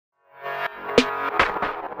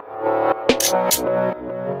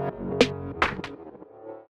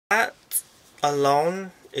That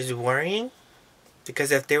alone is worrying,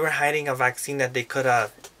 because if they were hiding a vaccine that they could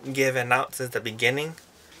have given out since the beginning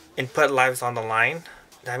and put lives on the line,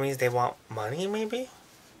 that means they want money, maybe?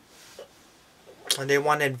 Or they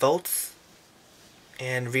wanted votes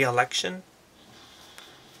and re-election.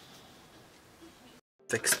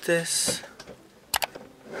 Fix this.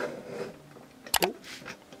 Ooh,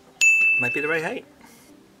 might be the right height.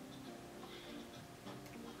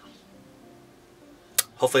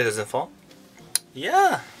 Hopefully it doesn't fall.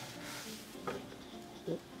 Yeah.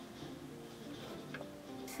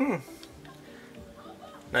 No,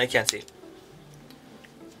 you can't see.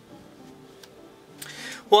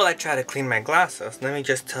 Well, I try to clean my glasses. Let me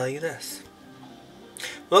just tell you this.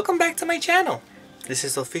 Welcome back to my channel. This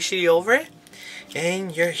is officially over,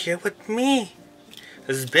 and you're here with me.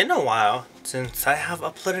 It's been a while since I have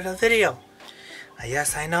uploaded a video.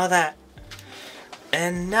 Yes, I know that.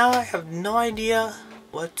 And now I have no idea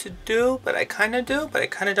what to do, but I kind of do, but I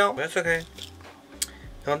kind of don't. That's okay.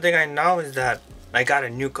 The only thing I know is that I got a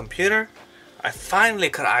new computer. I finally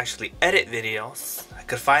could actually edit videos. I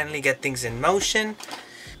could finally get things in motion.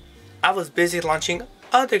 I was busy launching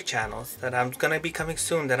other channels that I'm gonna be coming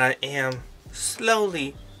soon, that I am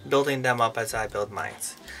slowly building them up as I build mine.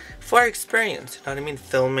 For experience, you know what I mean?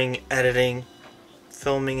 Filming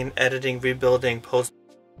and editing, rebuilding, post.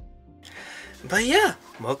 But yeah,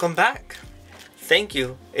 welcome back. Thank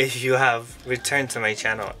you if you have returned to my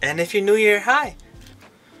channel, and if you're new here, hi.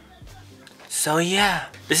 So yeah,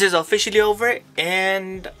 this is officially over,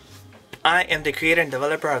 and I am the creator and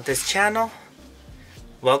developer of this channel.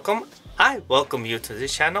 Welcome. I welcome you to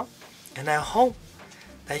this channel, and I hope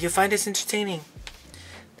that you find this entertaining.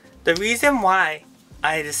 The reason why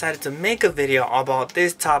I decided to make a video about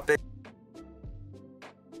this topic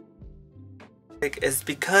is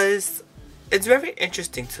because it's very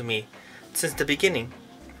interesting to me since the beginning.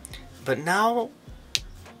 But now,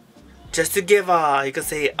 just to give you could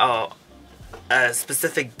say a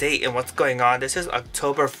specific date and what's going on, this is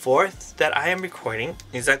October 4th that I am recording,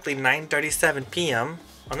 exactly 9:37 p.m.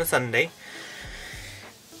 on a Sunday.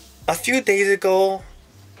 A few days ago,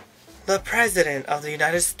 the President of the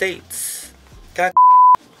United States got...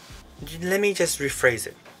 Let me just rephrase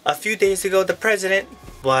it. A few days ago, the President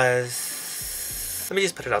was... Let me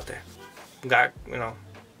just put it out there. Got, you know,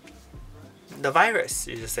 the virus,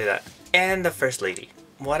 you just say that. And the First Lady.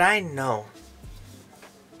 What I know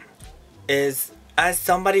is, as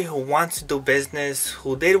somebody who wants to do business,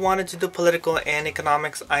 who did want to do political and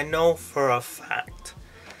economics, I know for a fact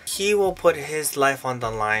he will put his life on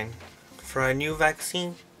the line for a new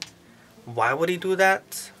vaccine. Why would he do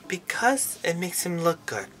that? Because it makes him look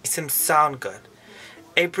good. It makes him sound good.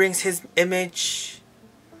 It brings his image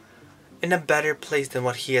in a better place than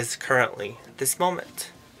what he is currently at this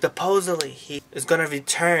moment. Supposedly, he is going to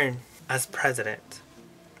return as president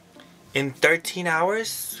in 13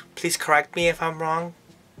 hours. Please correct me if I'm wrong.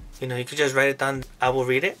 You know, you could just write it down. I will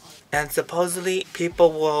read it. And supposedly,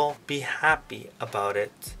 people will be happy about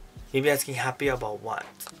it. You'll be asking, happy about what?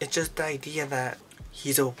 It's just the idea that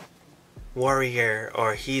he's a warrior,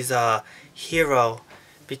 or he's a hero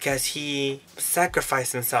because he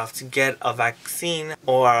sacrificed himself to get a vaccine,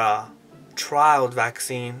 or a trialed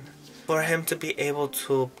vaccine, for him to be able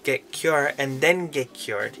to get cured and then get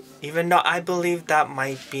cured. Even though I believe that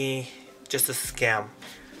might be just a scam.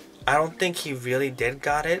 I don't think he really did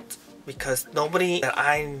got it, because nobody that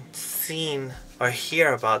I've seen or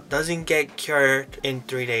hear about doesn't get cured in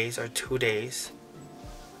 3 days or 2 days.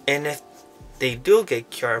 And if they do get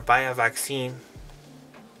cured by a vaccine,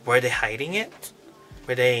 were they hiding it?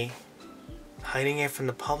 Were they hiding it from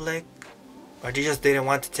the public? Or they just didn't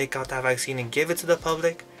want to take out that vaccine and give it to the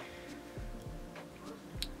public?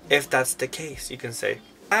 If that's the case, you can say.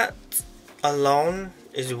 That alone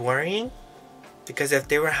is worrying, because if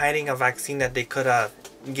they were hiding a vaccine that they could have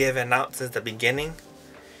given out since the beginning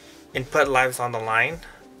and put lives on the line,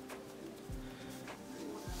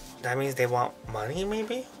 that means they want money,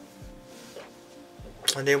 maybe?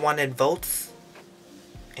 Or they wanted votes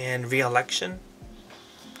and re-election.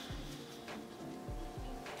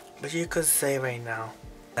 But you could say right now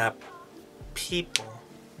that people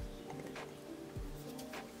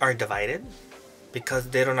are divided because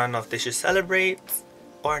they don't know if they should celebrate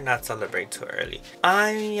or not celebrate too early. I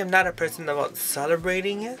am not a person about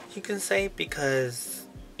celebrating it, you can say, because,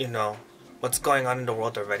 you know, what's going on in the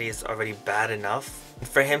world already is already bad enough.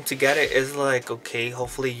 For him to get it is like, okay,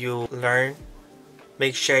 hopefully you learn.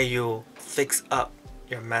 Make sure you fix up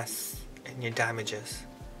your mess and your damages.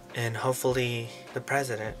 And hopefully the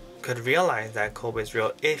president could realize that COVID is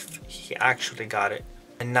real if he actually got it.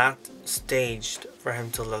 and not staged for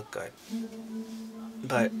him to look good.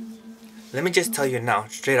 But let me just tell you now,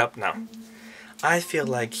 straight up now, I feel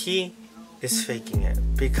like he is faking it,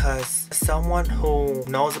 because someone who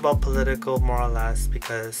knows about political more or less,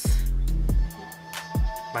 because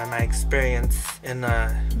by my experience in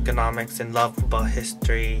economics and love about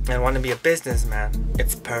history and want to be a businessman,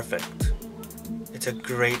 it's perfect. It's a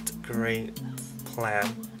great plan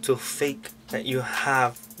to fake that you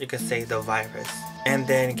have, you can say, the virus, and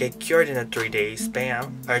then get cured in a 3 days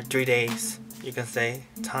span, or 3 days, you can say,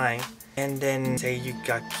 time, and then say you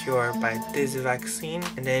got cured by this vaccine,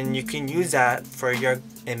 and then you can use that for your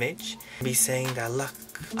image, be saying that, look,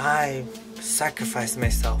 I sacrificed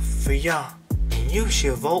myself for y'all, and you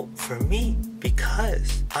should vote for me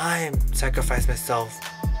because I sacrificed myself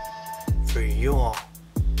for you all,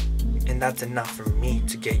 and that's enough for me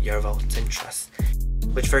to get your votes and trust.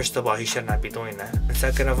 Which, first of all, he should not be doing that, and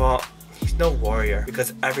second of all, he's no warrior,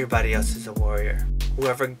 because everybody else is a warrior.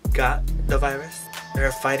 Whoever got the virus,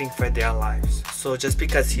 they're fighting for their lives. So just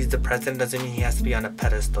because he's the president doesn't mean he has to be on a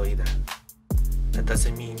pedestal either. That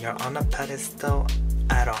doesn't mean you're on a pedestal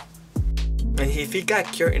at all. And if he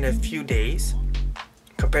got cured in a few days,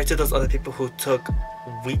 compared to those other people who took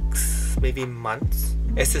weeks, maybe months,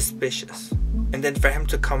 it's suspicious. And then for him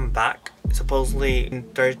to come back, supposedly in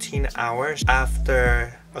 13 hours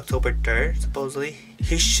after October 3rd, supposedly,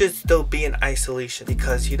 he should still be in isolation,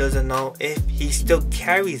 because he doesn't know if he still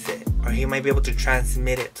carries it, or he might be able to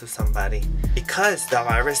transmit it to somebody, because the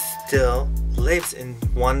virus still lives in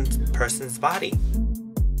one person's body.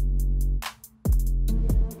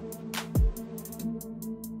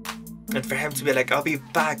 And for him to be like, I'll be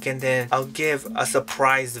back and then I'll give a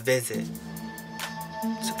surprise visit.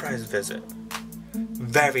 Surprise visit.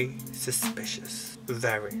 Very suspicious.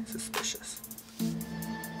 Very suspicious.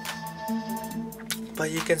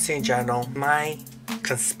 But you can say in general, my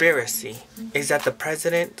conspiracy is that the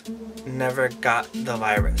president never got the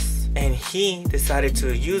virus, and he decided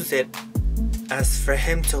to use it as for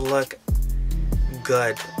him to look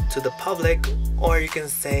good to the public, or you can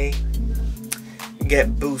say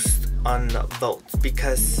get boost on votes,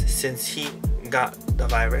 because since he got the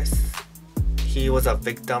virus, he was a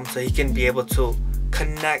victim, so he can be able to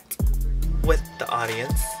connect with the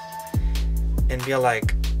audience and be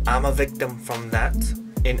like, I'm a victim from that,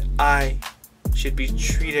 and I should be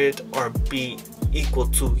treated or be equal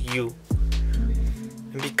to you.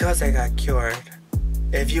 And because I got cured,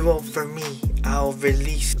 if you vote for me, I'll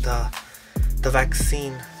release the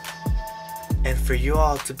vaccine, and for you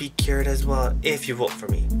all to be cured as well if you vote for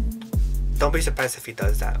me. Don't be surprised if he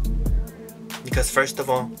does that, because first of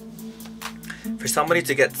all, for somebody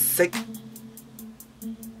to get sick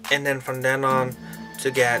and then from then on to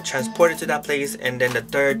get transported to that place, and then the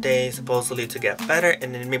 3rd day supposedly to get better,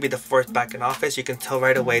 and then maybe the 4th back in office, you can tell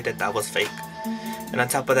right away that that was fake. And on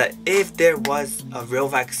top of that, if there was a real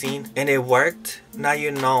vaccine and it worked, now you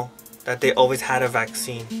know that they always had a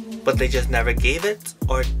vaccine, but they just never gave it,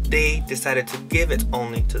 or they decided to give it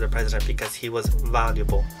only to the president because he was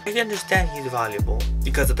valuable. I can understand he's valuable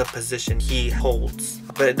because of the position he holds,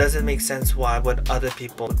 but it doesn't make sense why would other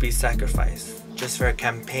people be sacrificed just for a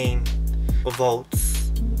campaign, votes,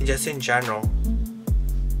 and just in general,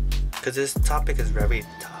 because this topic is very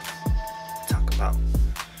tough to talk about.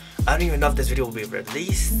 I don't even know if this video will be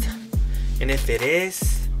released, and if it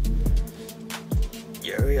is,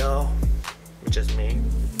 Uriel, which is me,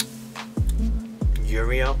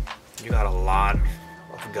 Uriel, you got a lot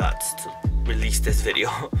of guts to release this video.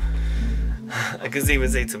 I could even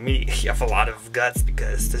say to me, you have a lot of guts,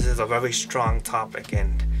 because this is a very strong topic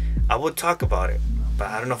and I would talk about it, but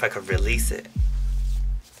I don't know if I could release it.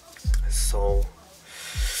 So,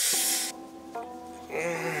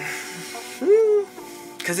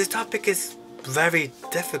 because this topic is very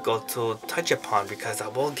difficult to touch upon, because I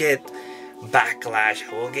will get backlash,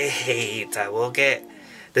 I will get hate, I will get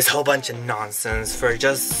this whole bunch of nonsense for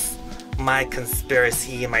just my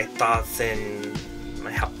conspiracy and my thoughts and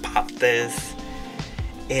my hypothesis,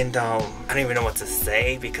 and I don't even know what to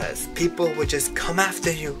say, because people would just come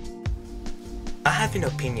after you. I have an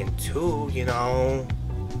opinion too, you know,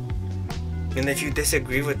 and if you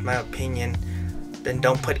disagree with my opinion, then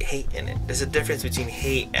don't put hate in it. There's a difference between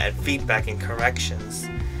hate and feedback and corrections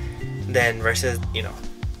then versus, you know,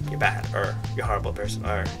 you're bad, or you're a horrible person,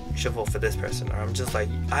 or you should vote for this person, or I'm just like,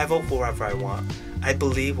 I vote for whoever I want. I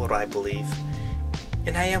believe what I believe,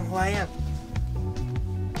 and I am who I am.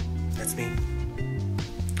 That's me.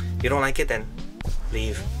 You don't like it, then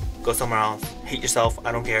leave, go somewhere else, hate yourself,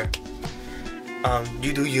 I don't care.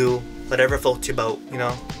 You do you, whatever floats your boat, you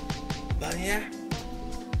know. But yeah,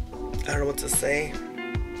 I don't know what to say.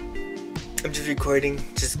 I'm just recording,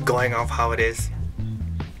 just going off how it is.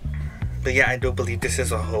 But yeah, I do believe this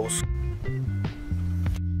is a host.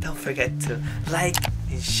 Don't forget to like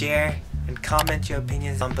and share and comment your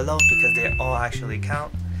opinions down below because they all actually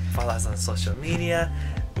count. Follow us on social media.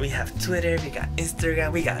 We have Twitter, we got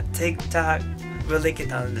Instagram, we got TikTok. We'll link it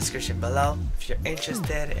down in the description below if you're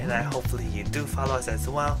interested, and hopefully you do follow us as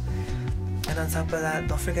well. And on top of that,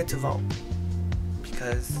 don't forget to vote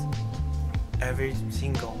because every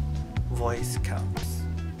single voice counts,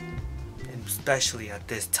 and especially at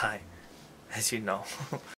this time, as you know.